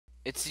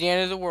It's the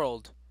end of the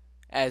world,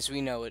 as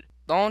we know it.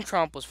 Donald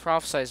Trump was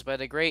prophesied by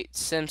the great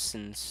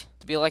Simpsons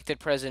to be elected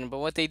president, but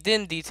what they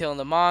didn't detail in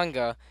the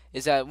manga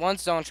is that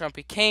once Donald Trump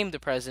became the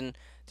president,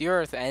 the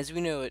Earth, as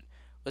we knew it,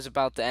 was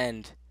about to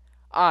end.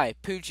 I,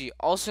 Poochie,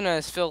 also known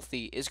as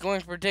Filthy, is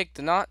going to predict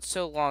the not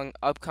so long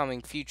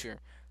upcoming future.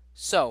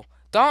 So,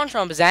 Donald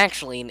Trump is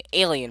actually an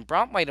alien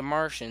brought by the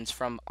Martians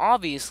from,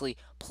 obviously,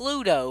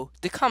 Pluto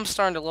to come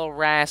star in the Little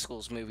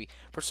Rascals movie.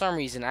 For some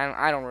reason,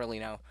 I don't really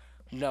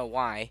know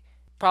why.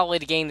 Probably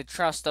to gain the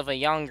trust of a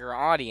younger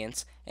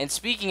audience. And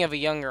speaking of a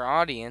younger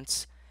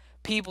audience,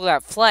 people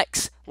that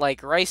flex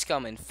like Rice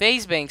Gum and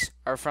FaZe Banks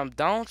are from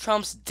Donald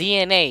Trump's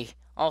DNA,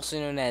 also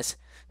known as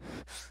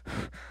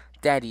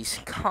Daddy's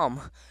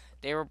Cum.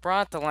 They were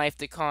brought to life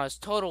to cause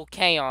total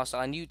chaos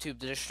on YouTube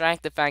to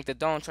distract the fact that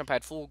Donald Trump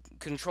had full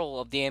control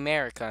of the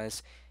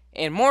Americas.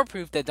 And more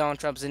proof that Donald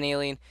Trump's an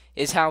alien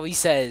is how he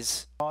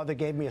says, Father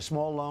gave me a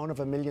small loan of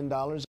 $1 million.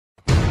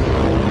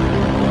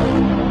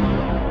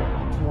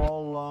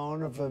 Small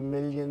loan of $1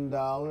 million.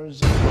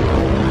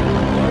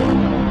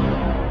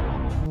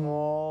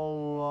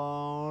 Small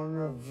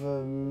loan of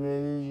 $1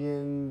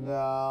 million.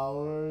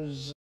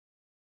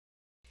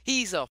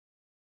 he's a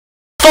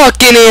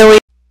fucking alien.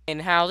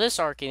 And how this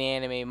arc in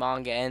anime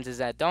manga ends is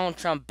that Donald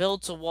Trump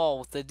builds a wall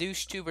with the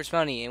douche tuber's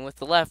money, and with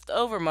the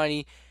leftover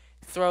money,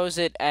 throws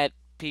it at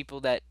people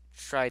that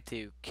try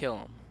to kill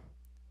him.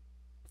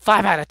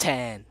 5 out of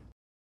 10.